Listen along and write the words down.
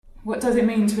What does it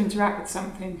mean to interact with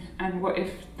something? And what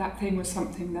if that thing was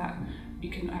something that you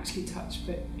couldn't actually touch,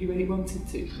 but you really wanted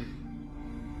to?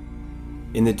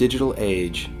 In the digital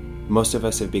age, most of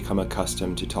us have become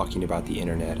accustomed to talking about the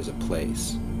internet as a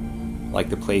place. Like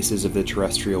the places of the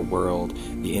terrestrial world,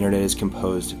 the internet is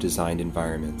composed of designed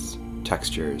environments,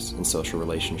 textures, and social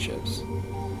relationships.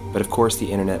 But of course,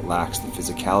 the internet lacks the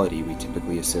physicality we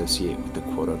typically associate with the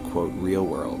quote-unquote real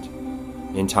world.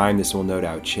 In time, this will no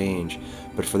doubt change,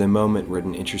 but for the moment, we're at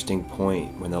an interesting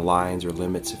point when the lines or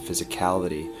limits of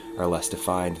physicality are less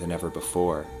defined than ever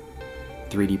before.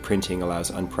 3D printing allows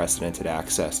unprecedented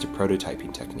access to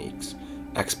prototyping techniques,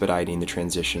 expediting the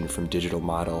transition from digital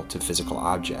model to physical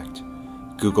object.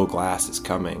 Google Glass is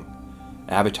coming.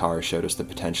 Avatar showed us the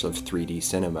potential of 3D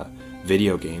cinema.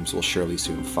 Video games will surely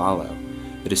soon follow.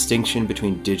 The distinction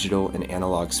between digital and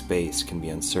analog space can be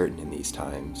uncertain in these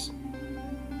times.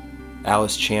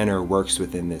 Alice Channer works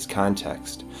within this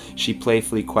context. She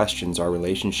playfully questions our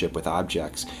relationship with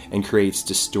objects and creates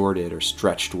distorted or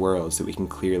stretched worlds that we can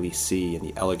clearly see in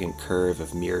the elegant curve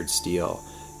of mirrored steel,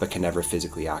 but can never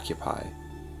physically occupy.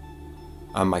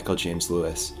 I'm Michael James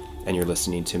Lewis, and you're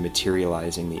listening to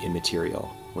Materializing the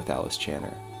Immaterial with Alice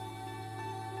Channer.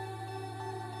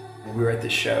 We were at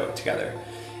this show together,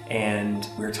 and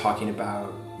we were talking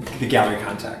about the gallery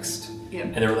context. Yep.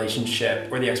 And the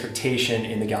relationship or the expectation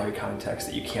in the gallery context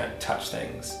that you can't touch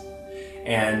things.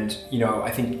 And, I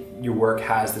think your work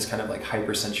has this kind of like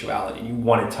hypersensuality. You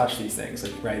want to touch these things,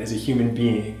 like, right? As a human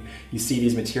being, you see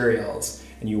these materials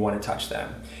and you want to touch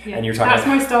them. Yeah. And you're talking That's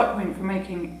my start point for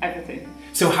making everything.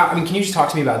 So can you just talk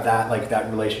to me about that, like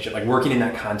that relationship, like working in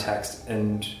that context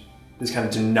and this kind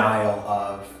of denial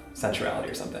of sensuality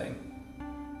or something?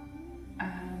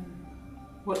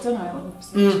 What denial of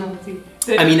sensuality?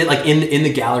 I mean, like in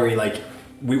the gallery, like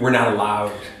we're not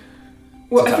allowed.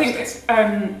 Well, to I think this.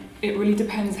 It really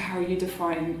depends how you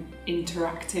define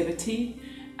interactivity,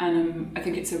 and I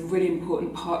think it's a really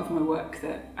important part of my work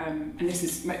that, and I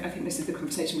think this is the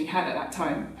conversation we had at that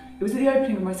time. It was at the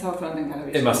opening of my South London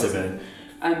gallery. It must have been.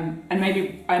 And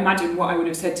maybe I imagine what I would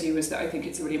have said to you was that I think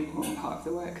it's a really important part of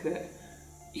the work that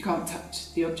you can't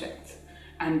touch the object.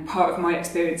 And part of my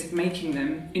experience of making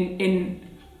them, in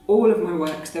all of my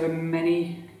works, there are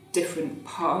many different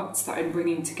parts that I'm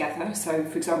bringing together. So,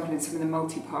 for example, in some of the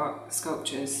multi-part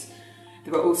sculptures,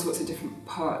 there are all sorts of different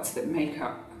parts that make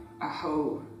up a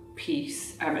whole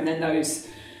piece. And then those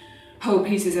whole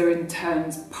pieces are in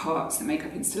turn parts that make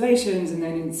up installations, and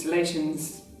then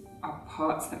installations are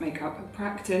parts that make up a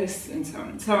practice, and so on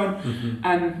and so on.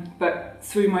 Mm-hmm. But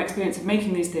through my experience of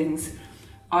making these things,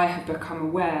 I have become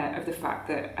aware of the fact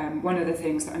that one of the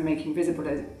things that I'm making visible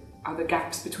are the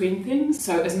gaps between things.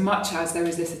 So as much as there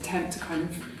is this attempt to kind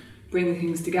of bring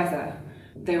things together,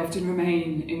 they often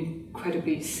remain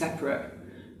incredibly separate.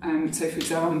 So for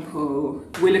example,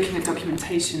 we're looking at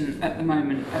documentation at the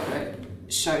moment of a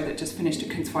show that just finished at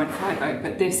Kunstverein Freiburg,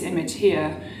 but this image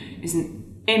here is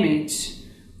an image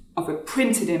of a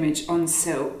printed image on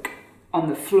silk on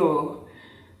the floor,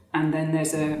 and then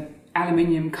there's a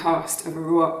aluminium cast of a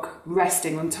rock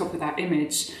resting on top of that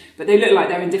image, but they look like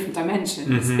they're in different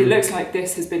dimensions. Mm-hmm. It looks like the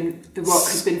rock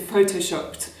has been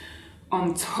photoshopped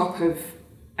on top of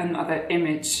another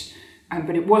image,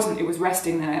 but it wasn't. It was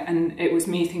resting there, and it was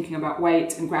me thinking about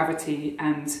weight and gravity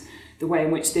and the way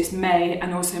in which this may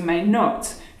and also may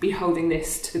not be holding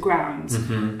this to the ground.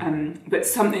 Mm-hmm. But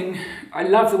something, I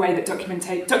love the way that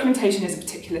documentation is a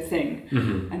particular thing,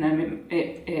 and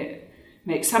it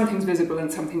makes some things visible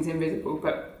and some things invisible,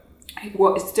 but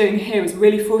what it's doing here is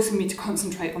really forcing me to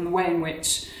concentrate on the way in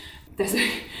which there's a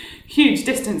huge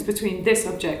distance between this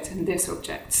object and this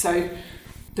object. So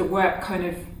the work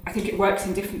I think it works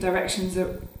in different directions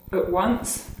at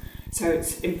once. So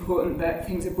it's important that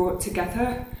things are brought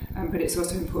together, but it's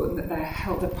also important that they're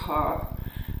held apart.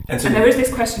 And there is this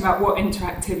question about what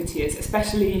interactivity is,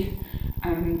 especially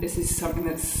this is something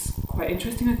that's quite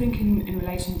interesting, I think, in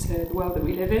relation to the world that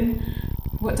we live in.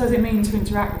 What does it mean to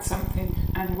interact with something,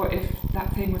 and what if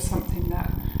that thing was something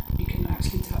that you couldn't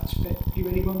actually touch but you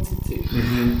really wanted to?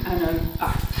 Mm-hmm.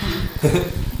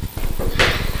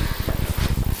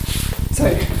 So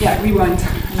yeah, rewind.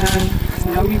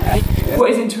 What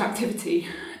is interactivity,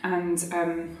 and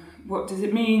what does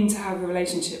it mean to have a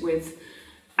relationship with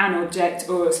an object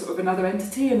or sort of another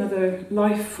entity, another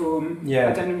life form? Yeah.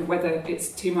 I don't know whether it's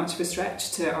too much of a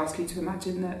stretch to ask you to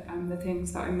imagine that the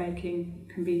things that I'm making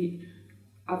can be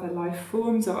other life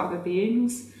forms or other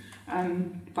beings,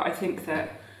 but I think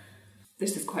that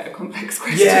this is quite a complex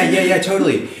question. Yeah,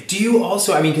 totally. Do you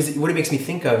also, because what it makes me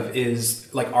think of is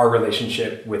like our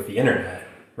relationship with the internet,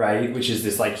 right? Which is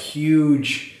this like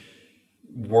huge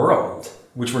world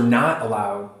which we're not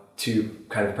allowed to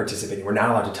kind of participate in. We're not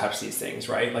allowed to touch these things,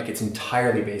 right? Like it's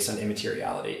entirely based on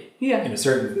immateriality. Yeah. In a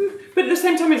certain... But at the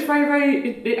same time, it's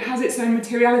it has its own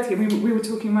materiality. We were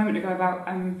talking a moment ago about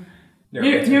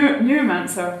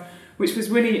Neuromancer, which was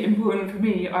really important for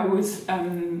me. I was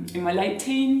in my late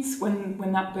teens when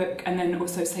that book, and then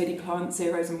also Sadie Plant's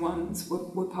Zeros and Ones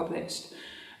were published.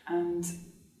 And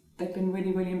they've been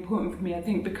really, really important for me, I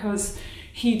think, because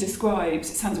he describes,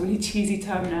 it sounds a really cheesy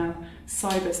term now,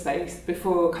 cyberspace,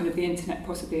 before kind of the internet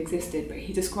possibly existed, but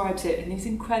he describes it in these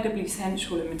incredibly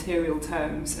sensual and material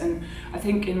terms. And I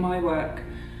think in my work,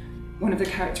 one of the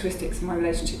characteristics of my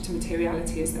relationship to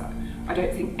materiality is that I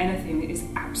don't think anything is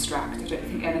abstract, I don't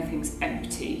think anything's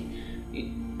empty.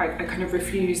 I kind of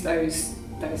refuse those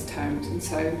terms, and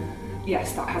so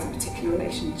yes, that has a particular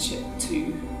relationship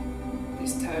to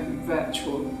this term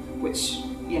virtual, which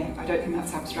I don't think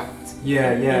that's abstract.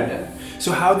 Yeah. Either.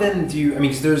 So how then do you,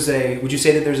 because would you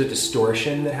say that there's a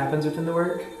distortion that happens within the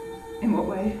work? In what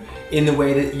way? In the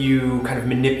way that you kind of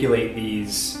manipulate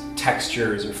these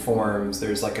textures or forms,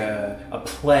 there's like a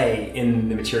play in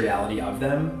the materiality of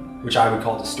them, which I would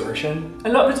call distortion. A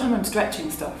lot of the time I'm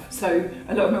stretching stuff, so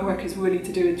a lot of my work is really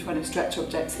to do with trying to stretch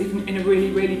objects, even in a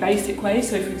really, really basic way.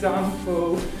 So for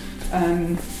example,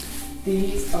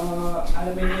 these are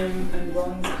aluminium and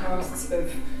bronze casts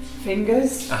of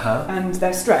fingers, and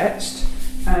they're stretched.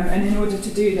 And in order to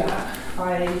do that,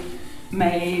 I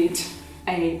made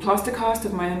a plaster cast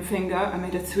of my own finger. I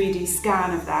made a 3D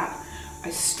scan of that.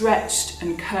 I stretched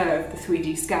and curved the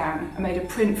 3D scan. I made a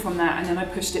print from that, and then I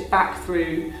pushed it back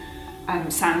through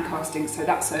sand casting. So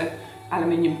that's a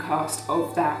aluminium cast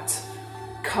of that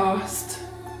cast,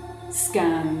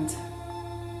 scanned,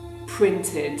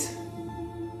 printed.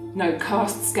 No,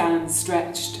 cast, scanned,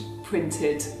 stretched,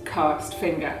 printed, cast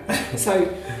finger. So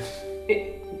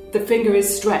the finger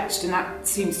is stretched, and that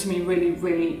seems to me really,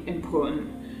 really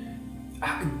important.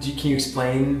 Can you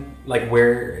explain, like,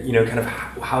 where, kind of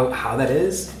how that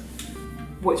is?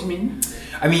 What do you mean?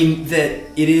 I mean, that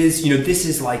it is, this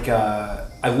is like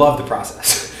I love the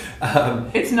process.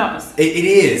 It's nuts. It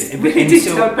is. It's really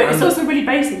detailed, but it's also really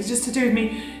basic. It's just to do with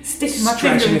me sticking my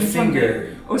finger in front of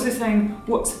it. Also saying,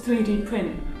 what's a 3D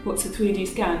print? What's a 3D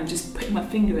scan? And just putting my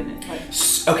finger in it.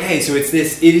 Okay, so it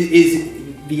is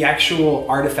the actual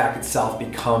artifact itself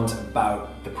becomes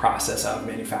about the process of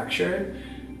manufacture?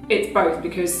 It's both,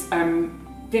 because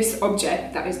this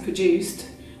object that is produced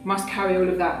must carry all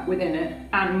of that within it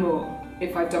and more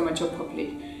if I've done my job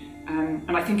properly.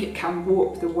 And I think it can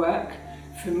warp the work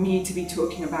for me to be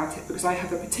talking about it, because I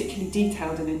have a particularly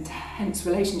detailed and intense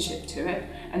relationship to it,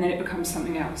 and then it becomes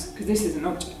something else, because this is an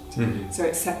object, so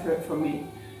it's separate from me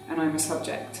and I'm a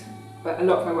subject. But a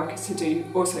lot of my work is to do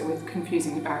also with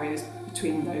confusing the barriers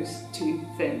between those two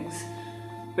things.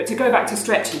 But to go back to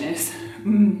stretchiness,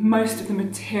 most of the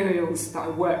materials that I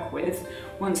work with,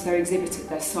 once they're exhibited,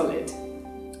 they're solid.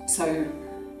 So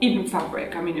even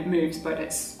fabric, it moves, but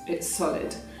it's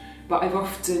solid. But I've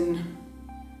often,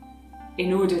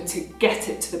 in order to get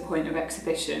it to the point of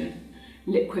exhibition,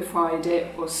 liquefied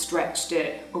it or stretched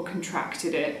it or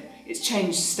contracted it. It's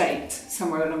changed state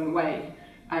somewhere along the way.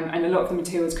 And a lot of the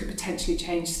materials could potentially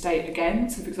change state again.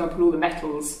 So for example, all the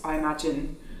metals, I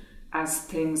imagine, as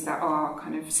things that are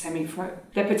kind of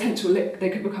their potential, they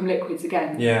could become liquids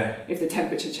again if the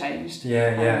temperature changed.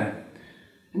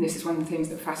 And this is one of the things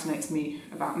that fascinates me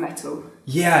about metal.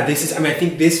 Yeah, this is, I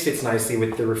think this fits nicely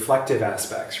with the reflective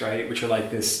aspects, right? Which are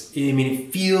like this,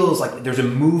 it feels like there's a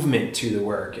movement to the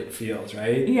work, it feels,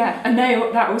 right? Yeah, and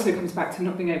that also comes back to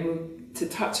not being able to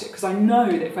touch it, because I know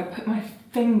that if I put my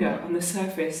finger on the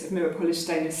surface of mirror polished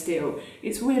stainless steel,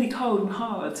 it's really cold and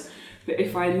hard. But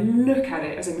if I look at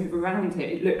it as I move around it,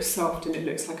 it looks soft, and it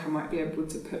looks like I might be able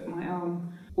to put my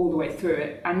arm all the way through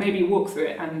it and maybe walk through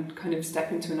it and kind of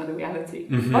step into another reality.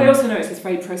 I also know it's this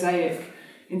very prosaic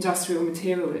industrial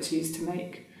material that's used to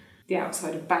make the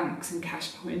outside of banks and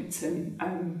cash points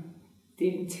and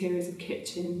the interiors of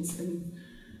kitchens and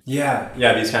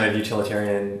these kind of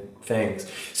utilitarian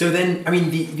things. So then,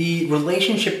 the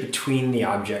relationship between the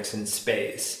objects in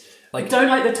space. I don't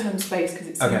like the term space because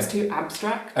it seems too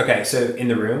abstract. Okay, so in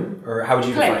the room, or how would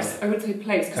you define it? I would say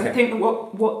place, because I think that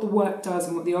what the work does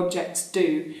and what the objects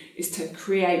do is to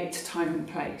create time and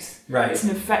place. Right. It's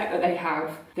an effect that they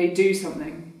have. They do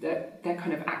something, that they're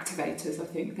kind of activators, I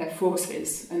think. They're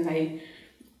forces, and they...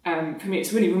 for me,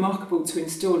 it's really remarkable to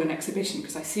install an exhibition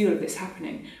because I see all of this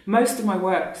happening. Most of my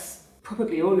works,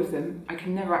 probably all of them, I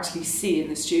can never actually see in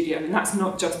the studio, and that's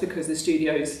not just because the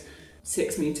studio's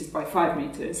 6 meters by 5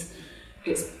 meters.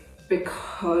 It's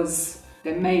because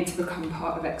they're made to become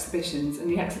part of exhibitions, and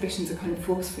the exhibitions are kind of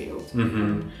force field.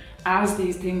 as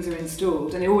these things are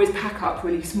installed, and they always pack up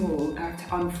really small, I have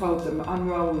to unfold them,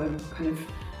 unroll them, kind of,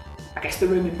 I guess the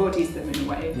room embodies them in a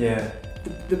way. Yeah.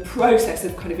 The process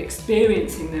of kind of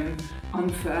experiencing them,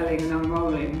 unfurling and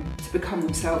unrolling to become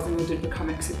themselves in order to become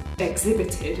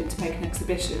exhibited and to make an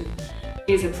exhibition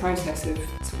is a process of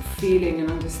sort of feeling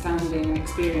and understanding and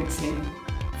experiencing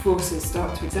forces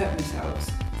start to exert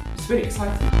themselves. It's really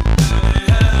exciting.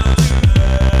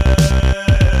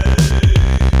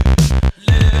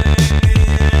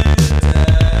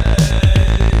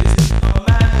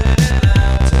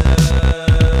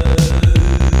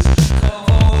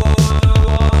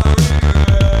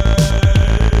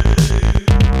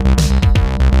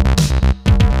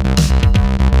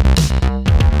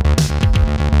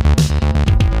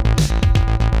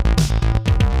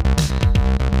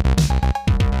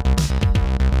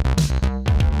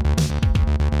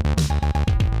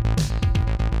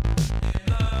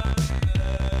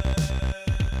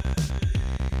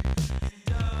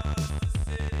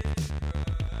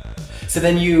 So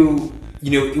then you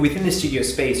know, within the studio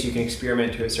space, you can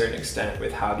experiment to a certain extent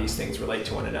with how these things relate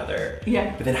to one another.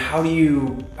 Yeah. But then how do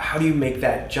you make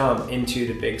that jump into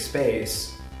the big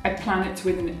space? I plan it to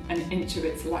within an inch of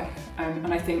its life,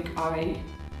 and I think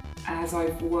as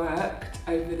I've worked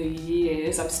over the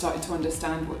years, I've started to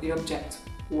understand what the objects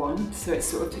want. So it's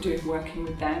sort of to do with working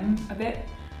with them a bit.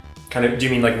 Kind of, do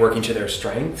you mean like working to their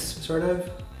strengths, sort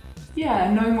of?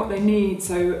 Yeah, knowing what they need.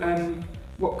 So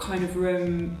what kind of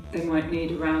room they might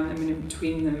need around them and in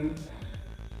between them,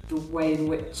 the way in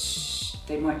which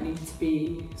they might need to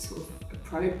be sort of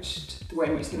approached, the way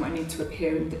in which they might need to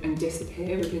appear and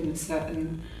disappear within a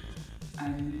certain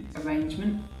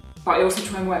arrangement. But I also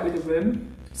try and work with the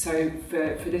room. So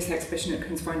for this exhibition at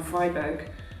Kunstverein Freiburg,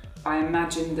 I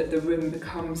imagine that the room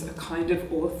becomes a kind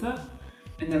of author,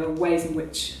 and there are ways in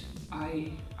which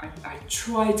I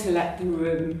try to let the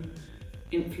room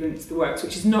influence the works,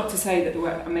 which is not to say that the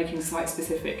work I'm making is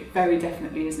site-specific. It very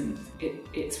definitely isn't.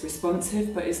 It's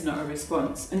responsive, but it's not a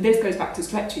response. And this goes back to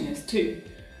stretchiness too.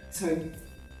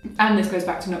 And this goes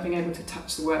back to not being able to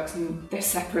touch the works, and they're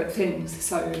separate things.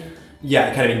 So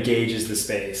yeah, it kind of engages the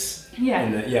space. Yeah.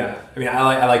 I mean,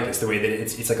 I like this, the way that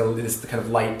it's like this the kind of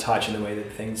light touch in the way that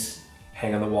things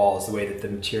hang on the walls, the way that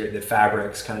the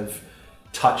fabrics kind of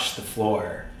touch the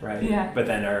floor, right? Yeah. But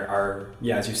then are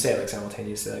as you say, like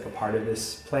simultaneously like a part of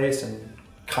this place and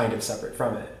kind of separate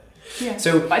from it. Yeah.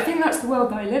 So but I think that's the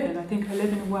world that I live in. I think I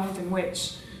live in a world in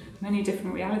which many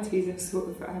different realities are sort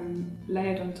of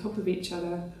layered on top of each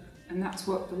other, and that's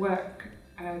what the work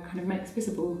kind of makes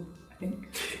visible, I think.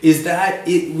 Is that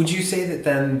it? Would you say that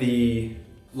then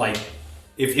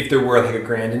if there were like a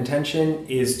grand intention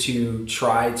is to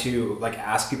try to like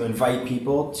ask people, invite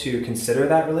people to consider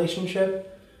that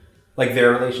relationship, like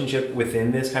their relationship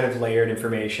within this kind of layered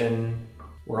information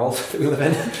world that we live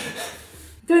in?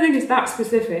 I don't think it's that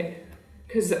specific,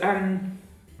 because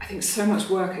I think so much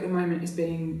work at the moment is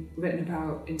being written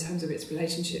about in terms of its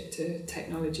relationship to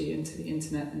technology and to the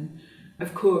internet, and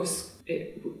of course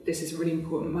this is a really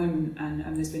important moment,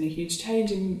 and there's been a huge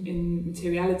change in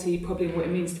materiality, probably in what it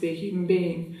means to be a human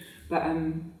being, but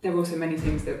there are also many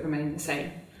things that remain the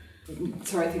same.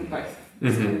 So I think both.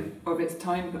 Mm-hmm. So of its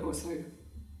time, but also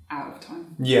out of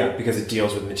time. Yeah, because it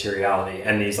deals with materiality,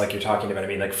 and these, like you're talking about, I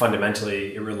mean, like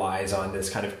fundamentally it relies on this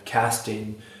kind of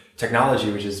casting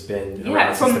technology which has been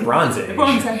around since the Bronze Age. The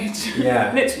Bronze Age.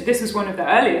 Yeah. Literally, this was one of the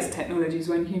earliest technologies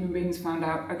when human beings found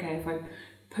out, okay, if I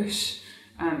push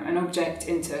an object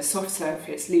into a soft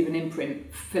surface, leave an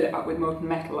imprint, fill it up with molten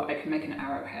metal, I can make an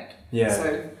arrowhead. Yeah.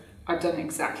 So I've done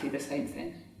exactly the same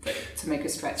thing, but to make a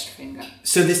stretched finger.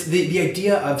 So the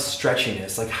idea of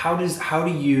stretchiness, like how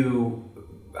did you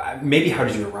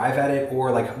arrive at it,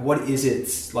 or like what is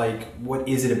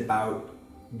it about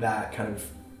that kind of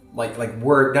like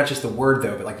word, not just the word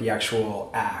though, but like the actual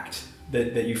act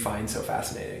that you find so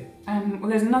fascinating?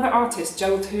 Well, there's another artist,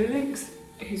 Joel Toolings,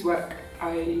 whose work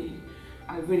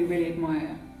I really, really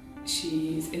admire.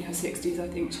 She's in her 60s, I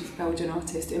think. She's a Belgian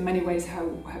artist. In many ways, her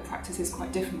practice is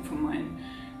quite different from mine.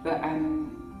 But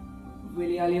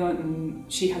really early on,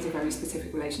 she has a very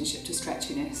specific relationship to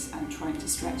stretchiness and trying to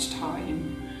stretch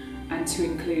time and to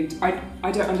include...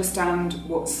 I don't understand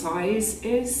what size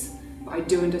is, but I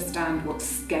do understand what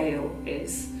scale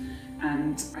is.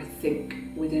 And I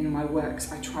think within my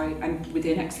works, and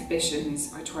within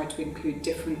exhibitions, I try to include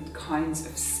different kinds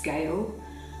of scale.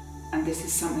 And this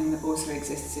is something that also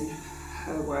exists in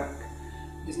her work.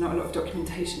 There's not a lot of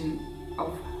documentation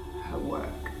of her work,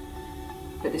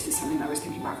 but this is something I was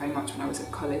thinking about very much when I was at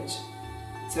college.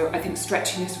 So I think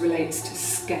stretchiness relates to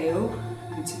scale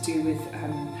and to do with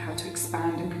how to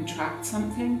expand and contract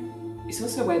something it's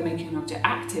also a way of making an object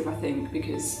active, I think,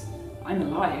 because I'm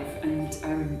alive, and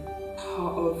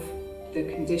part of the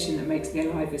condition that makes me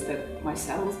alive is that my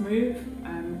cells move,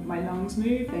 my lungs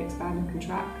move, they expand and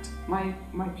contract, my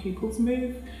pupils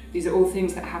move. These are all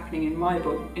things that are happening in my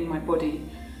body,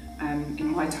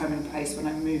 in my time and place when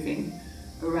I'm moving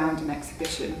around an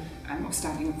exhibition or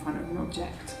standing in front of an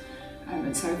object.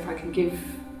 And so if I can give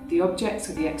the objects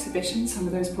or the exhibition some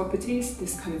of those properties,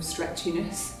 this kind of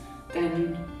stretchiness,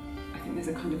 then I think there's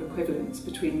a kind of equivalence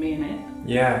between me and it.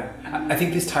 Yeah, I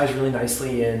think this ties really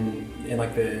nicely in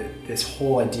like this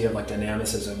whole idea of like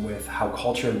dynamicism with how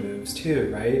culture moves too,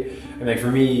 right? I mean, like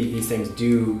for me, these things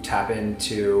do tap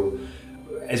into,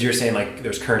 as you're saying, like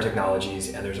there's current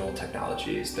technologies and there's old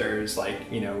technologies. There's like,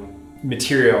 you know,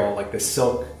 material like the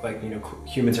silk, like, you know,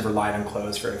 humans have relied on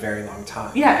clothes for a very long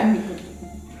time. Yeah, and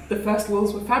the first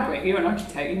walls were fabric. You're an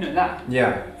architect, you know that.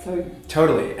 Yeah. So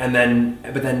totally.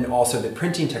 But then also the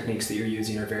printing techniques that you're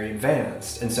using are very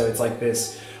advanced. And so it's like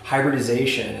this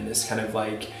hybridization and this kind of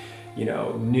like, you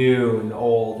know, new and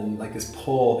old and like this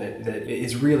pull that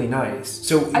is really nice.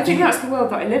 So I think that's the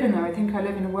world that I live in though. I think I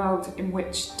live in a world in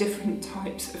which different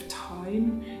types of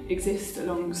time exist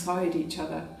alongside each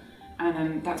other.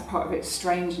 And that's part of its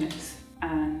strangeness.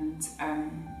 And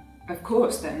of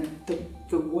course then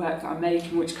the work that I make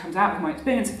and which comes out of my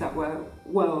experience of that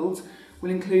world will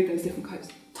include those different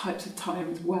types of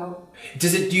time as well. Do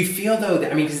you feel though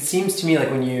that, I mean, because it seems to me like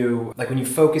when you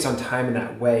focus on time in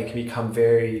that way, it can become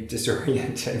very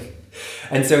disorienting.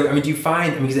 And so, I mean, do you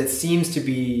find, I mean, because it seems to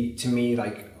be to me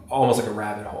like almost like a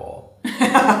rabbit hole.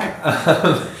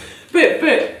 But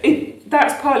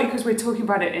that's partly because we're talking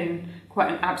about it in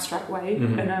quite an abstract way.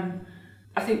 Mm-hmm. And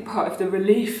I think part of the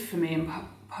relief for me and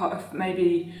part of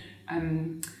maybe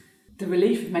the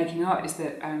relief of making art is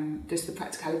that just the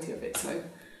practicality of it. So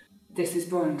this is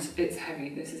bronze, it's heavy,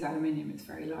 this is aluminium, it's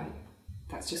very light.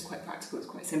 That's just quite practical, it's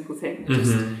quite a simple thing. They're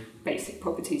just basic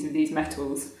properties of these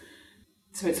metals.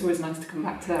 So it's always nice to come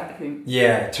back to that, I think.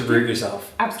 Yeah, to root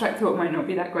yourself. Abstract thought might not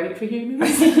be that great for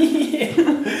humans.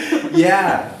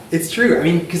 Yeah, it's true. I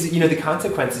mean, because, you know, the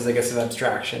consequences, I guess, of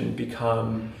abstraction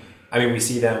become, I mean, we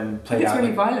see them played out. It's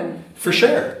really violent. For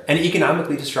sure. And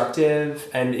economically destructive,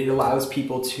 and it allows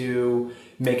people to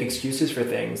make excuses for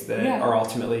things that are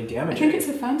ultimately damaging. I think it's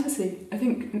a fantasy. I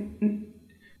think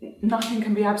nothing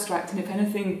can be abstract, and if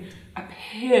anything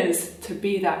appears to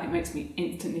be that, it makes me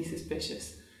instantly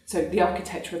suspicious. So the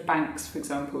architecture of banks, for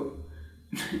example,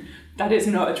 that is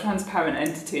not a transparent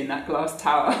entity in that glass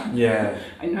tower. Yeah.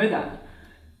 I know that.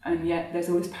 And yet there's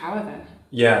always power there.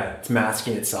 Yeah, it's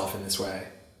masking itself in this way.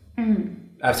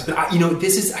 Absolutely. You know,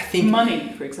 this is, I think...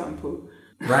 Money, for example.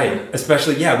 Right.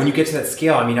 Especially, yeah, when you get to that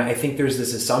scale, I mean, I think there's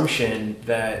this assumption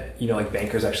that, you know, like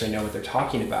bankers actually know what they're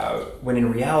talking about, when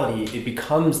in reality, it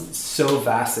becomes so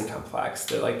vastly complex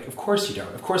that, like, of course you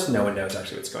don't. Of course no one knows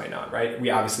actually what's going on, right? We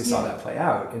obviously saw that play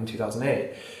out in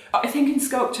 2008. I think in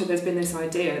sculpture there's been this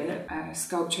idea that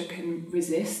sculpture can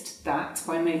resist that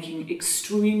by making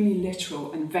extremely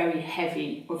literal and very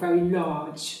heavy or very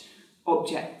large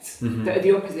objects that are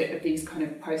the opposite of these kind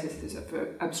of processes of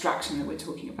abstraction that we're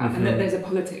talking about, and that there's a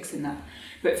politics in that.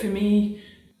 But for me,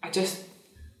 I just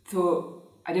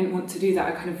thought I didn't want to do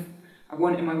that. I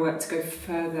wanted my work to go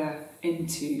further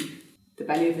into the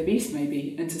belly of the beast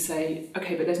maybe, and to say,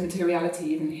 okay, but there's materiality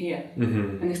even here.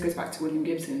 And this goes back to William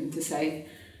Gibson, to say,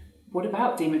 what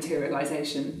about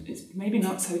dematerialization? It's maybe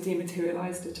not so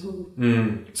dematerialized at all.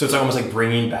 So it's almost like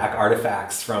bringing back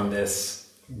artifacts from this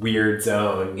weird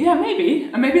zone. Yeah, maybe.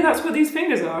 And maybe that's what these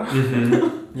fingers are.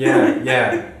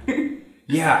 Yeah.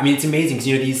 I mean, it's amazing because,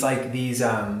 you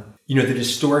know, you know, the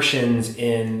distortions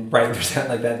in, right, there's that,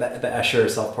 like that the Escher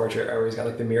self-portrait where he's got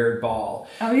like the mirrored ball.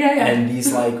 Oh, yeah. And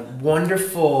these like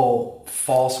wonderful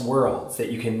false worlds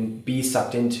that you can be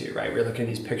sucked into, right? We were looking at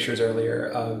these pictures earlier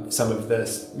of some of the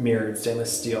mirrored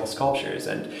stainless steel sculptures,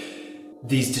 and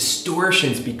these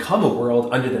distortions become a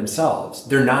world unto themselves.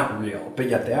 They're not real, but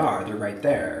yet they are. They're right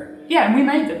there. Yeah, and we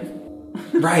made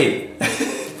them. Right.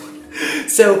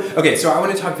 So I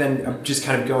want to talk then, just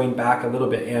kind of going back a little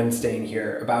bit and staying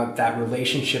here, about that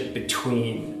relationship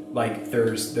between, like,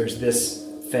 there's this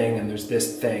thing and there's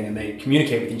this thing, and they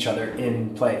communicate with each other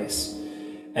in place.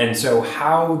 And so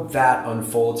how that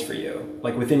unfolds for you,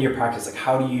 like within your practice, like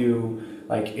how do you,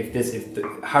 like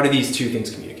how do these two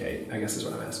things communicate, I guess is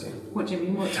what I'm asking. What do you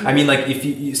mean? I mean, like if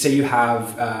you say you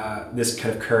have this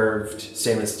kind of curved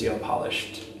stainless steel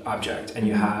polished object, and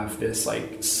you have this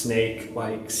like snake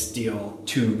like steel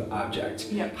tube object,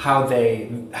 how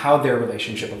their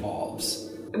relationship evolves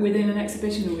within an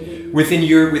exhibition, or within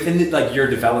your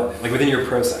development, like within your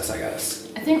process, I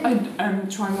guess. I think I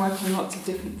try and work on lots of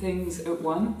different things at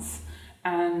once,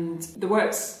 And the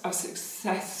works are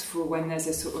successful when there's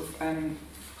a sort of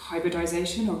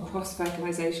hybridization or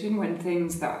cross-fertilization, when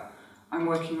things that I'm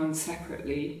working on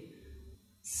separately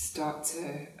start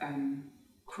to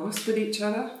cross with each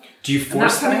other. Do you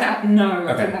force that? No,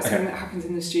 I think that's something that happens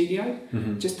in the studio,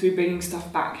 just through bringing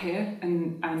stuff back here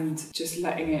and just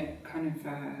letting it kind of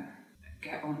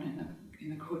get on in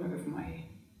the corner of my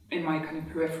kind of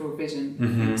peripheral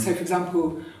vision. So, for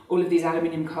example, all of these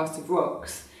aluminium cast of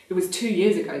rocks, it was 2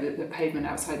 years ago that the pavement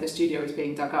outside the studio was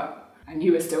being dug up, and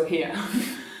you were still here.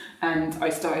 And I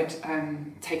started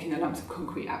taking the lumps of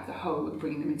concrete out of the hole and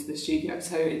bringing them into the studio.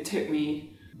 So it took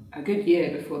me a good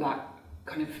year before that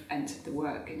kind of entered the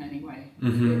work in any way.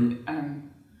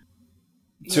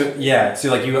 So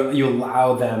like you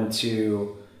allow them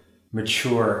to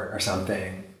mature or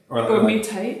something. Or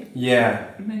mutate.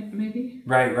 Yeah. Maybe.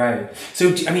 Right.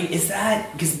 So, I mean, is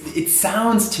that, because it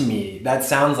sounds to me, that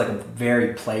sounds like a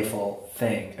very playful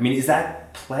thing. I mean, is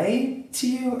that play to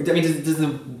you? I mean, does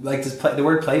the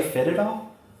word play fit at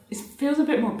all? It feels a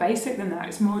bit more basic than that.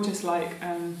 It's more just like,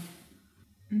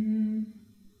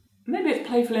 maybe it's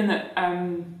playful in that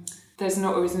there's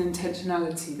not always an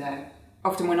intentionality there.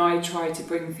 Often when I try to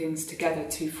bring things together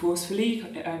too forcefully,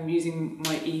 using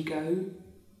my ego,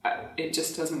 it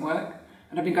just doesn't work.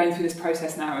 And I've been going through this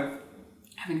process now of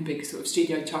having a big sort of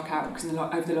studio chuck out, because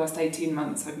over the last 18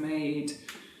 months I've made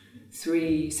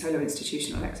 3 solo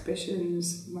institutional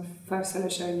exhibitions, my first solo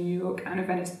show in New York, and a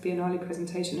Venice Biennale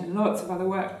presentation, and lots of other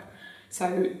work.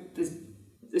 So there's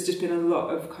just been a lot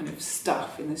of kind of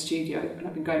stuff in the studio, and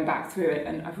I've been going back through it,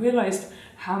 and I've realised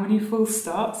how many false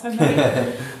starts I've made.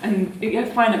 And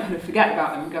fine, I kind of forget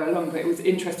about them and go along, but it was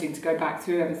interesting to go back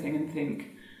through everything and think,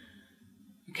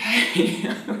 okay,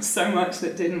 there was so much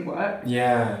that didn't work.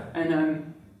 Yeah.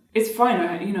 And it's fine,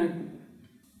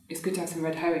 it's good to have some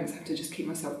red herrings. I have to just keep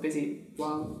myself busy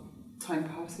while time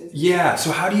passes. Yeah,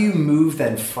 so how do you move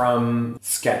then from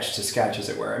sketch to sketch, as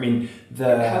it were? I mean, It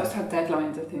helps to have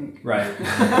deadlines, I think. Right.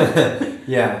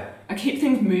 Yeah. I keep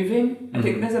things moving. I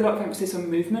think there's a lot of emphasis on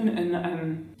movement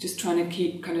and just trying to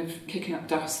keep kind of kicking up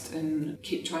dust and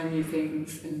keep trying new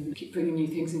things and keep bringing new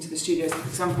things into the studio. So, for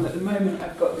example, at the moment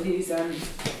I've got these,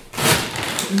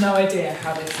 no idea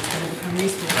how this is going to become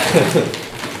useful.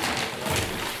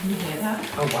 Can you hear that?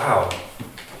 Oh, wow.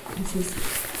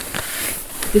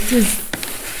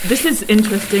 This is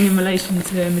interesting in relation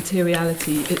to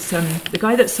materiality. It's the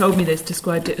guy that sold me this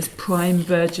described it as prime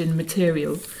virgin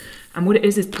material. And what it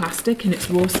is plastic in its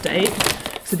raw state.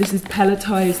 So this is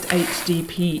pelletized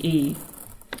HDPE.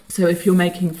 So if you're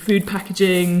making food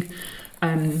packaging,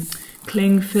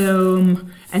 cling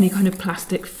film, any kind of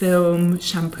plastic film,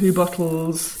 shampoo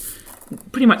bottles,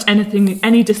 pretty much anything,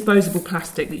 any disposable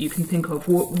plastic that you can think of,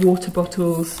 water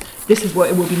bottles, this is what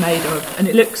it will be made of. And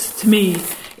it looks, to me,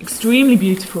 extremely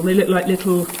beautiful. They look like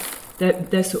little,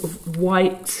 they're sort of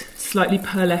white, slightly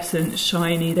pearlescent,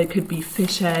 shiny. They could be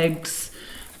fish eggs.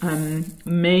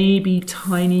 Maybe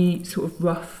tiny sort of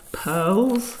rough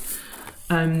pearls,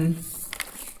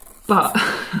 but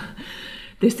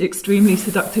this extremely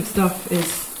seductive stuff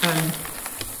is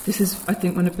this is, I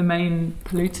think, one of the main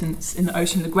pollutants in the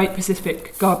ocean. The Great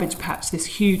Pacific Garbage Patch, this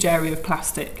huge area of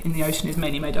plastic in the ocean, is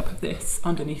mainly made up of this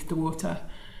underneath the water.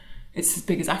 It's as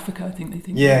big as Africa, I think they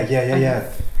think.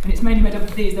 Yeah. And it's mainly made up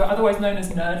of these. They're otherwise known as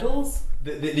nurdles.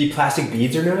 The plastic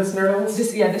beads are known as nurdles?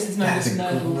 This is known as nurdles.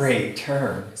 That's a great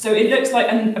term. So it looks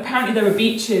like, and apparently there are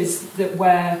beaches that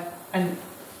where, and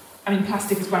I mean,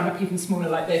 plastic is wound up even smaller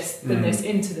like this than this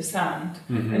into the sand,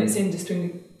 and it's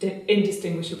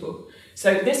indistinguishable.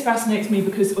 So this fascinates me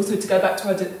because, also to go back to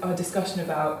our discussion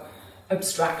about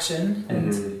abstraction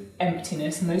and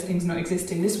emptiness and those things not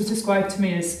existing, this was described to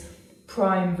me as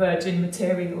prime virgin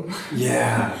material.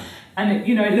 Yeah. And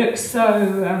it looks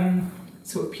so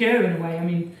sort of pure in a way. I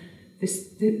mean,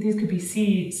 these could be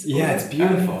seeds. Yeah, it's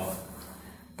beautiful.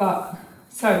 I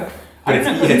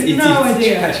have no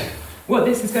idea what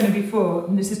this is going to be for.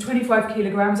 And this is 25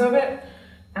 kilograms of it,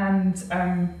 and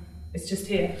it's just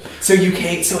here. So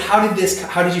how did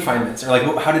you find this?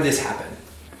 Or how did this happen?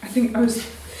 I think I was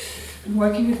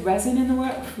working with resin in the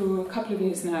work for a couple of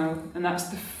years now, and that's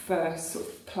the first sort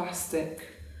of plastic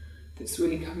that's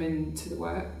really come into the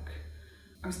work.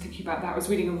 I was thinking about that. I was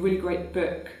reading a really great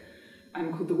book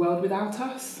called The World Without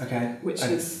Us, which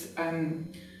is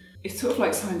it's sort of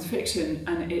like science fiction,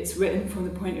 and it's written from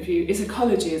the point of view, it's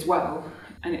ecology as well,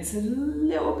 and it's a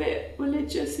little bit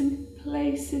religious in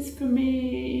places for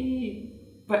me,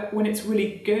 but when it's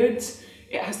really good,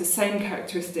 it has the same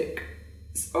characteristics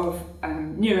of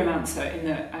Neuromancer, in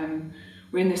that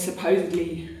we're in this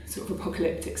supposedly sort of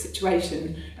apocalyptic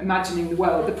situation, imagining the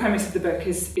world. The premise of the book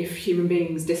is if human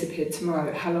beings disappeared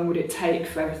tomorrow, how long would it take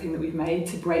for everything that we've made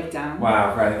to break down?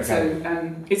 Wow, right, okay.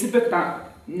 So it's a book about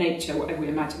nature, whatever we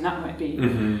imagine that might be.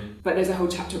 But there's a whole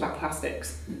chapter about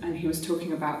plastics, and he was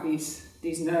talking about these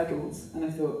nurdles, and I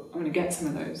thought, I want to get some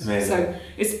of those. Amazing. So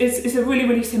it's a really,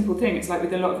 really simple thing. It's like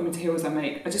with a lot of the materials I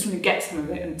make, I just want to get some of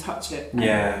it and touch it.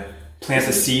 Yeah. Plant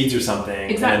the seeds or something,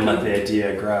 exactly. And then let the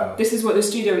idea grow. This is what the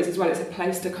studio is as well. It's a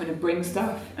place to kind of bring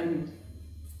stuff, and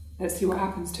let's see what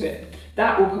happens to it.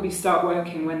 That will probably start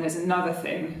working when there's another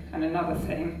thing, and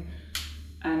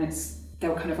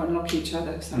they'll kind of unlock each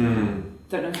other somehow.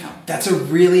 Don't know how. That's a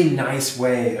really nice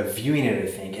way of viewing it, I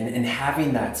think, and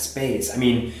having that space. I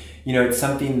mean, it's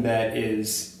something that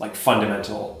is like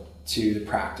fundamental to the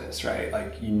practice, right?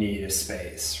 Like you need a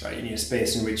space, right? You need a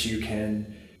space in which you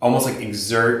can almost like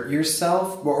exert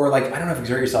yourself, or like, I don't know if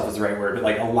exert yourself is the right word, but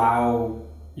like allow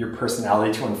your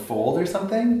personality to unfold or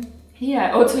something.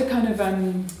 Yeah, or to kind of,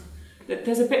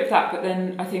 there's a bit of that, but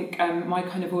then I think my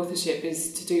kind of authorship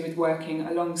is to do with working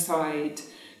alongside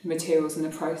the materials and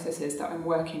the processes that I'm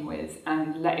working with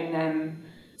and letting them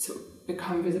sort of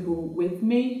become visible with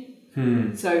me.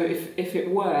 So if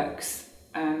it works,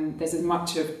 there's as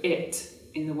much of it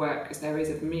in the work as there is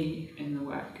of me in the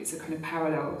work. It's a kind of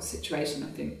parallel situation,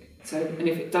 I think. So, and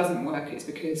if it doesn't work, it's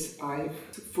because I've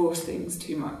forced things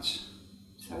too much.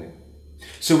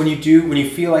 So when you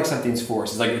feel like something's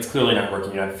forced, it's like it's clearly not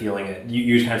working, you're not feeling it,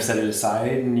 you kind of set it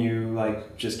aside and you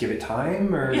like just give it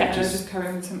time, or yeah, just carry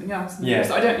on with something else. Yeah.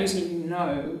 So I don't usually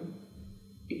know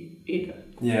either.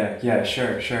 Yeah,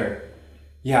 sure.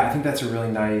 Yeah, I think that's a really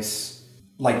nice,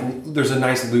 like, there's a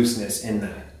nice looseness in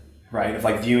that, right? Of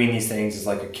like viewing these things as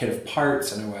like a kit of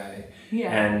parts in a way.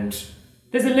 Yeah. And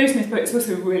there's a looseness, but it's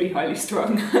also really highly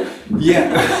strung.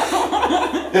 Yeah.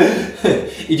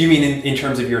 Do you mean in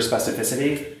terms of your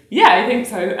specificity? Yeah, I think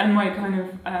so. And my kind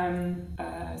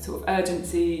of sort of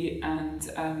urgency and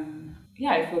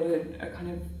I feel a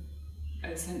kind of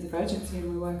a sense of urgency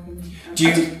in my work. And I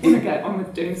just want to get on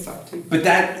with doing stuff too. But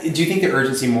do you think the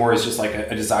urgency more is just like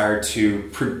a desire to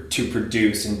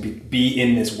produce and be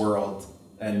in this world?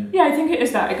 And yeah, I think it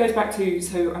is that. It goes back to,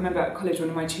 so I remember at college one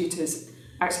of my tutors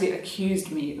actually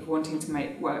accused me of wanting to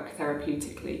make work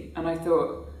therapeutically, and I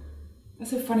thought,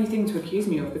 that's a funny thing to accuse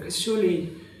me of, because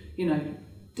surely,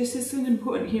 this is an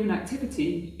important human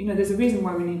activity. There's a reason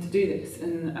why we need to do this,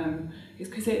 and it's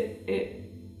because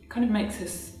it kind of makes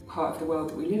us part of the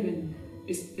world that we live in.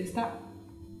 It's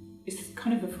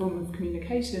kind of a form of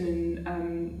communication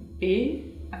and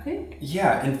being, I think.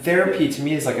 Yeah, and therapy to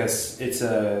me is like it's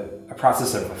a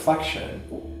process of reflection,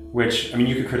 which, I mean,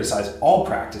 you could criticize all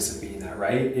practice of being that,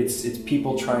 right? It's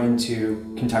people trying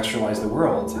to contextualize the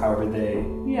world however they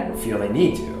feel they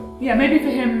need to. Yeah, maybe for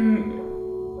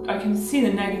him, I can see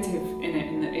the negative in it,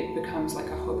 in that it becomes like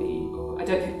a hobby. Or I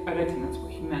don't think that's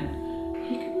what he meant.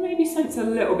 He could maybe sense a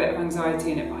little bit of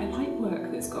anxiety in it, but I like work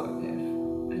that's got a bit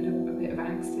of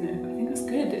angst in it. I think that's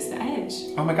good. It's the edge.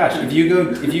 Oh my gosh! If you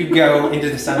go into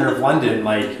the center of London,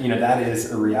 that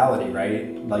is a reality,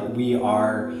 right? Like, we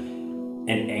are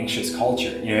an anxious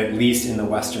culture, at least in the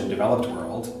Western developed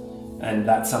world. And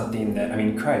that's something that, I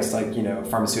mean, Christ,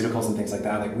 pharmaceuticals and things like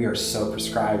that, like, we are so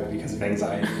prescribed because of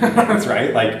anxiety and things,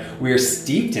 right? Like, we are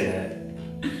steeped in it.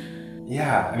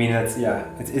 Yeah, I mean,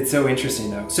 it's so interesting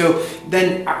though. So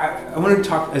then I want to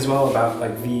talk as well about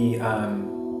like the,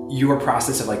 your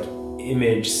process of like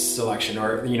image selection,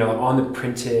 or, on the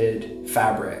printed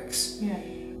fabrics,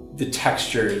 the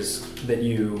textures that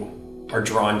you are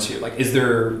drawn to, like,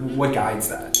 what guides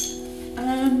that?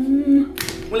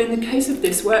 Well, in the case of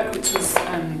this work, which was,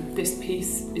 this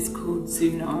piece is called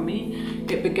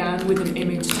Tsunami, it began with an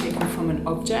image taken from an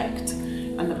object,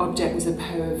 and the object was a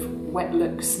pair of wet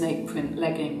look snake print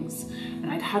leggings, and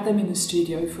I'd had them in the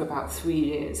studio for about 3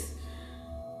 years.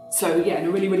 So yeah, in a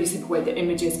really, really simple way, the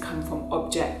images come from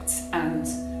objects, and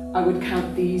I would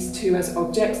count these two as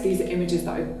objects. These are images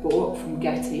that I bought from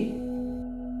Getty.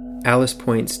 Alice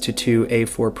points to 2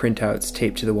 A4 printouts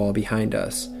taped to the wall behind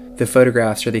us. The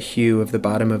photographs are the hue of the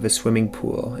bottom of a swimming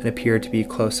pool and appear to be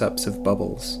close-ups of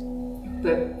bubbles.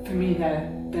 But for me,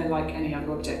 they're like any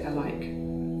other object. They're like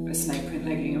a snake print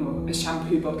legging or a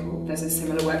shampoo bottle. There's a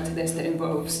similar work to this that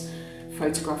involves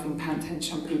photographing Pantene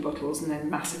shampoo bottles and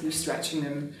then massively stretching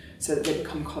them so that they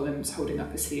become columns holding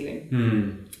up a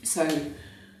ceiling. So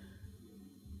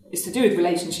it's to do with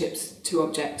relationships to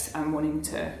objects and wanting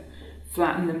to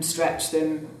flatten them, stretch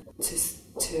them,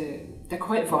 they're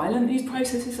quite violent, these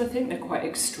processes, I think. They're quite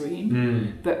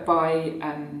extreme. But by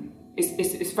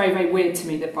it's very, very weird to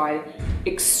me that by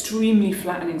extremely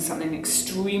flattening something,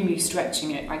 extremely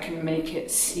stretching it, I can make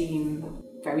it seem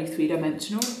very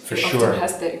three-dimensional. For it sure. often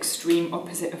has the extreme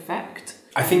opposite effect.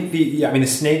 I think the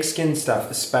snakeskin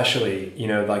stuff especially,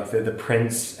 like the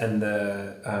prints and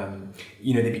the,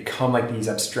 they become like these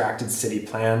abstracted city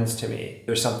plans to me.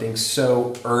 There's something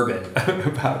so urban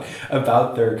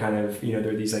about their kind of,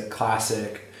 they're these like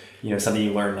classic, something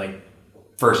you learn like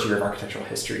first year of architectural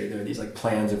history. There are these like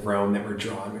plans of Rome that were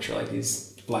drawn, which are like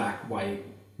these black, white,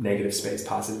 negative space,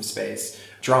 positive space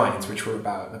drawings, which were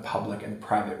about the public and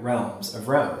private realms of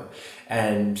Rome.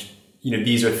 And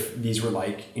these were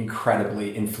like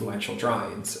incredibly influential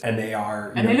drawings, and they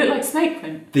are. And they look like snake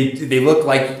print. They look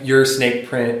like your snake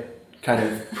print kind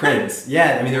of prints.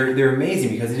 Yeah, I mean they're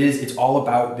amazing because it's all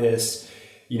about this,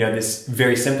 this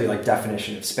very simply like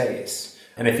definition of space.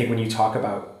 And I think when you talk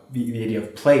about the idea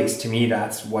of place, to me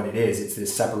that's what it is. It's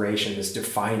this separation, this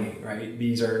defining. Right?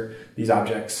 These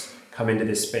objects come into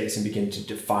this space and begin to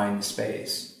define the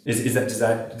space. Does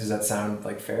that sound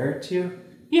like fair to you?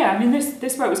 Yeah, I mean,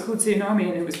 this work was called Tsunami,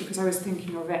 and it was because I was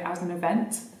thinking of it as an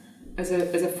event, as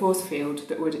a force field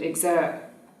that would exert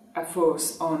a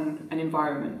force on an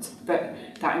environment. But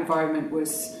that environment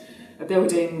was a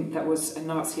building that was a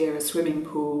Nazi-era swimming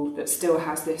pool that still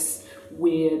has this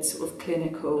weird sort of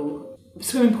clinical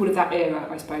swimming pool of that era,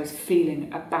 I suppose,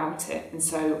 feeling about it. And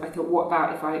so I thought, what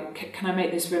about if can I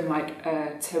make this room like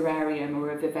a terrarium or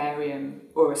a vivarium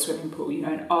or a swimming pool,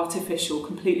 an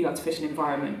completely artificial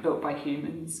environment built by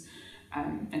humans,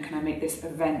 and can I make this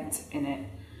event in it?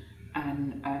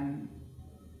 And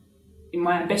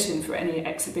my ambition for any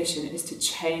exhibition is to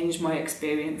change my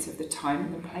experience of the time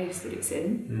and the place that it's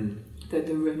in, the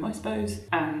room, I suppose.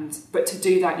 But to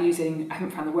do that using, I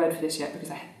haven't found the word for this yet because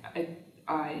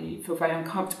I feel very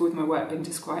uncomfortable with my work being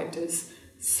described as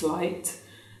slight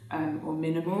or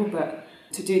minimal, but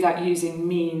to do that using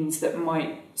means that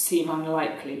might seem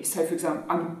unlikely. So, for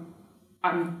example,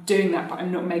 I'm doing that, but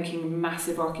I'm not making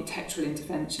massive architectural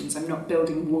interventions. I'm not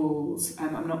building walls.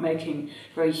 I'm not making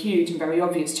very huge and very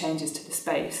obvious changes to the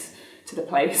space, to the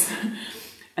place.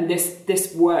 And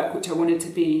this work, which I wanted to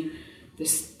be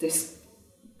this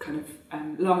kind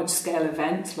of large-scale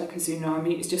event, like a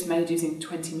tsunami, is just made using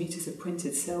 20 metres of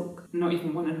printed silk, not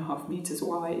even 1.5 metres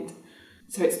wide.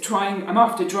 So I'm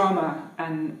after drama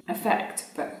and effect,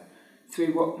 but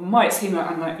through what might seem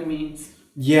like unlikely means.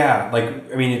 Yeah, I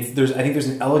think there's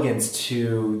an elegance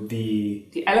to the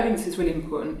elegance is really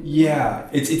important. Yeah,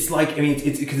 it's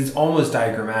because it's almost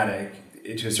diagrammatic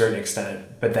to a certain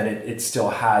extent, but then it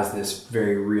still has this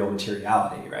very real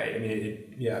materiality, right? I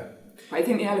mean, yeah. I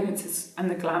think the elegance and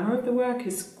the glamour of the work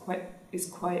is quite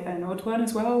an odd one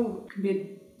as well. It can be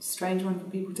a strange one for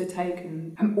people to take,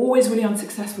 and I'm always really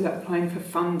unsuccessful at applying for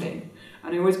funding,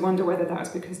 and I always wonder whether that's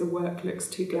because the work looks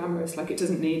too glamorous, like it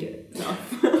doesn't need it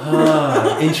enough.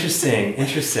 Interesting.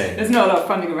 There's not a lot of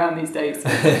funding around these days, so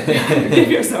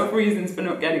give yourself reasons for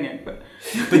not getting it. But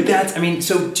that's,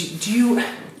 so do you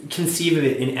conceive of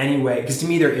it in any way? Because to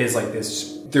me there is like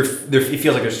this, it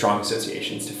feels like there's strong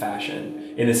associations to fashion,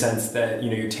 in the sense that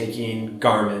you're taking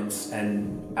garments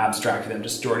and abstracting them,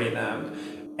 distorting them,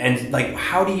 and like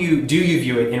how do you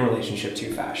view it in relationship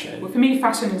to fashion? Well, for me,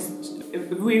 fashion is a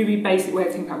really, really basic way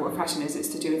of thinking about what fashion is. It's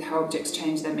to do with how objects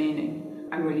change their meaning.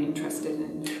 I'm really interested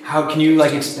in how can you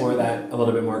explore that a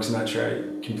little bit more, because I'm not sure I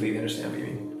completely understand what you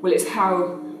mean. Well, it's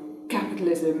how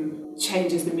capitalism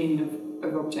changes the meaning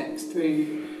of objects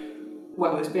through.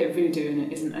 Well, there's a bit of voodoo in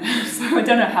it, isn't there? So I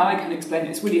don't know how I can explain it.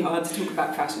 It's really hard to talk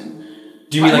about fashion.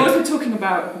 I'm also talking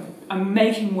about, I'm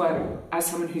making work as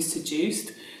someone who's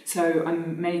seduced, so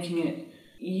I'm making it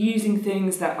using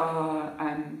things that are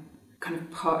kind of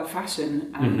part of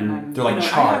fashion. And, they're like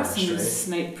charged, I have some right?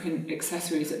 snake print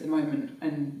accessories at the moment,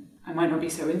 and I might not be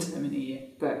so into them in a year,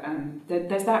 but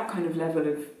there's that kind of level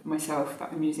of myself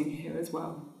that I'm using here as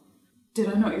well. Did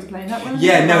I not explain that one?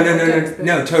 Yeah,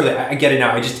 no, totally. I get it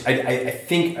now. I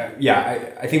think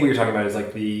I think what you're talking about is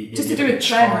like the just to do with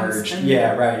charge.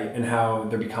 Yeah, right. And how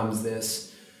there becomes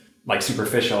this like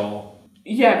superficial.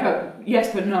 Yeah, but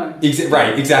yes, but no.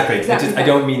 Right, exactly. I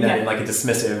don't mean that in like a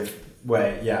dismissive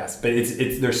way. Yes, but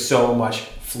it's there's so much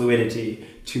fluidity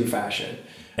to fashion,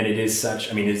 and it is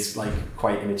it's like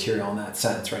quite immaterial in that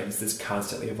sense, right? It's this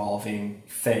constantly evolving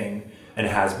thing, and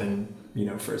it has been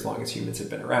for as long as humans have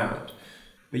been around.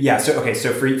 But yeah, so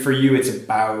for you, it's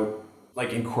about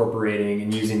like incorporating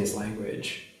and using this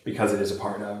language because it is a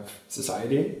part of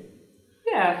society.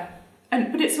 Yeah,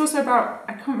 but it's also about,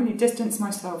 I can't really distance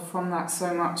myself from that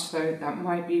so much, so that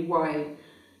might be why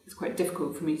it's quite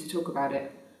difficult for me to talk about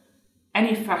it.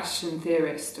 Any fashion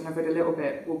theorist, and I've read a little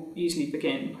bit, will usually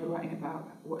begin by writing about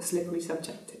what a slippery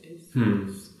subject it is.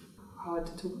 It's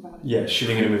hard to talk about. Yeah,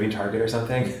 shooting at a moving target or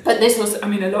something. But this also, I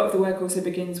mean, a lot of the work also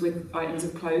begins with items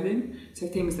of clothing, so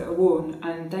things that are worn,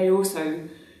 and they also,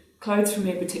 clothes for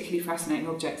me are particularly fascinating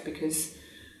objects because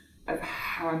of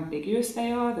how ambiguous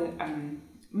they are. That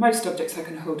most objects I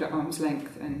can hold at arm's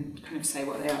length and kind of say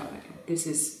what they are. Like, this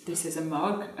is a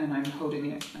mug, and I'm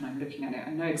holding it and I'm looking at it.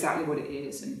 I know exactly what it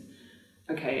is, and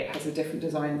okay, it has a different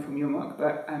design from your mug,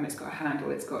 but it's got a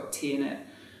handle, it's got a T in it.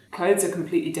 Clothes are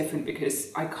completely different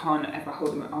because I can't ever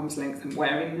hold them at arm's length and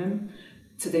wearing them,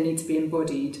 so they need to be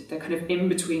embodied. They're kind of in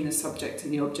between the subject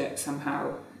and the object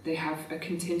somehow. They have a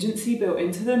contingency built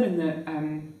into them in that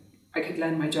I could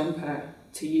lend my jumper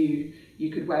to you, you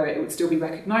could wear it, it would still be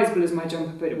recognisable as my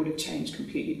jumper, but it would have changed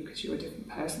completely because you're a different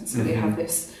person. So they have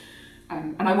this,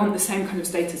 and I want the same kind of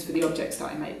status for the objects that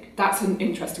I make. That's an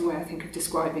interesting way, I think, of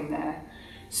describing their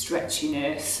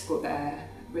stretchiness or their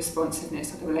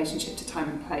responsiveness or the relationship to time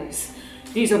and place.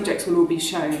 These objects will all be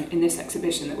shown in this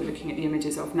exhibition that we're looking at the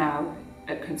images of now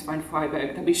at Kunstverein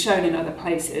Freiburg. They'll be shown in other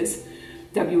places.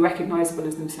 They'll be recognisable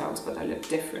as themselves, but they'll look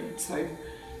different. So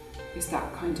it's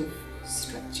that kind of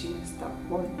stretchiness that I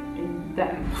want in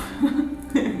them.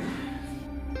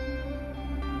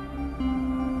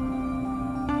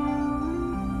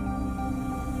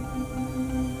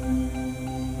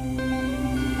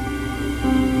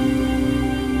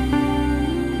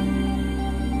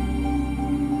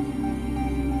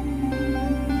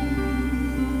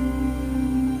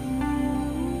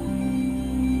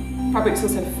 Fabric's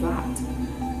also flat,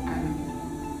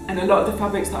 and a lot of the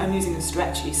fabrics that I'm using are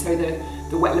stretchy, so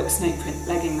the wet look snake print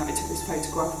legging that I took this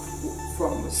photograph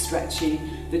from was stretchy.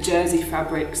 The jersey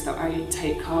fabrics that I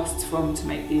take casts from to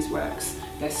make these works,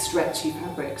 they're stretchy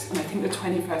fabrics, and I think the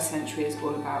 21st century is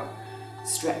all about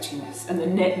stretchiness, and the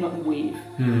knit, not the weave.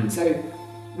 So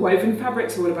woven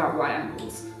fabrics are all about right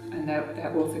angles, and they're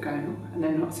orthogonal, and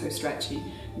they're not so stretchy.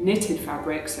 Knitted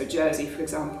fabrics, so jersey for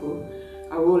example,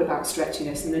 are all about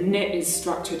stretchiness, and the knit is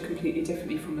structured completely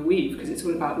differently from the weave because it's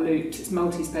all about loops, it's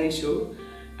multi-spatial,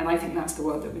 and I think that's the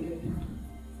world that we live in.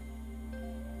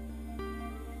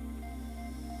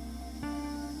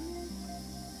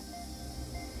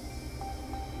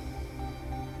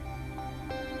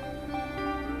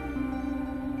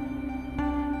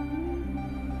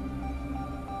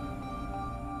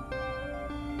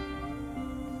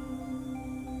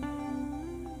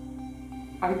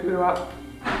 I grew up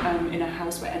in a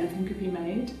house where anything could be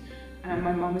made.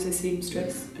 My mum was a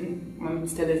seamstress, and my mum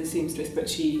still is a seamstress, but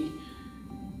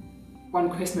one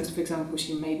Christmas, for example,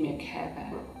 she made me a Care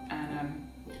Bear,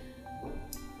 and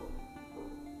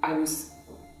I was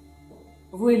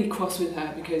really cross with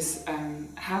her because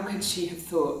how could she have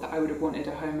thought that I would have wanted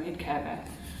a homemade Care Bear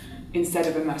instead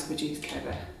of a mass-produced Care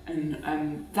Bear?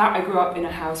 And that I grew up in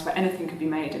a house where anything could be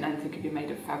made and anything could be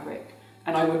made of fabric,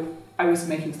 and I was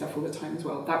making stuff all the time as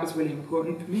well. That was really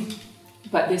important for me.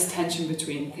 But this tension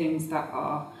between things that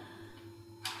are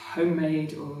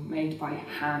homemade or made by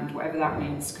hand, whatever that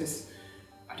means, because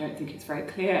I don't think it's very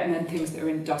clear, and then things that are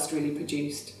industrially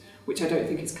produced, which I don't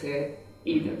think is clear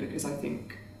either, because I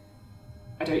don't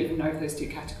even know if those two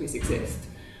categories exist.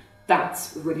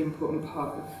 That's a really important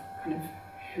part of kind of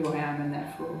who I am, and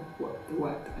therefore what the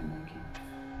work that I'm making.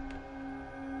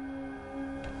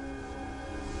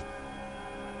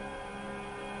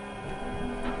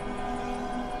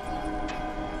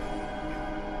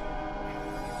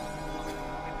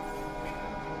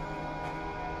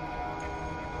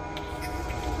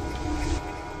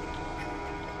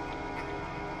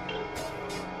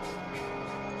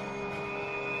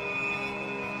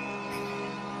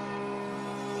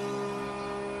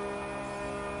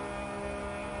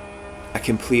 I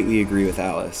completely agree with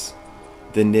Alice.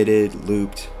 The knitted,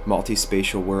 looped,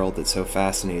 multi-spatial world that so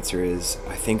fascinates her is,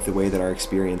 I think, the way that our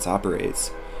experience operates.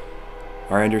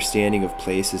 Our understanding of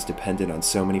place is dependent on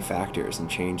so many factors and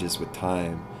changes with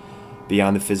time.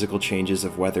 Beyond the physical changes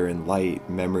of weather and light,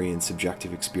 memory and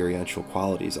subjective experiential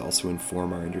qualities also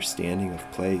inform our understanding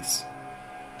of place.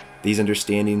 These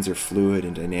understandings are fluid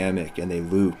and dynamic, and they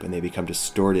loop, and they become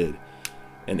distorted,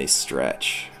 and they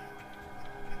stretch.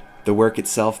 The work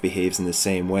itself behaves in the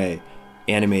same way,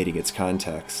 animating its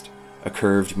context, a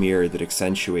curved mirror that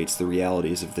accentuates the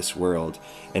realities of this world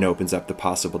and opens up the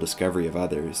possible discovery of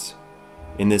others.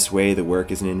 In this way, the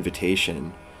work is an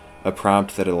invitation, a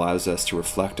prompt that allows us to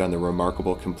reflect on the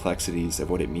remarkable complexities of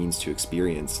what it means to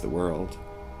experience the world.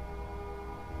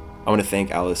 I want to thank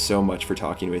Alice so much for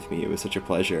talking with me. It was such a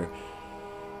pleasure.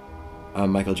 I'm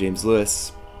Michael James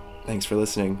Lewis. Thanks for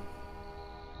listening.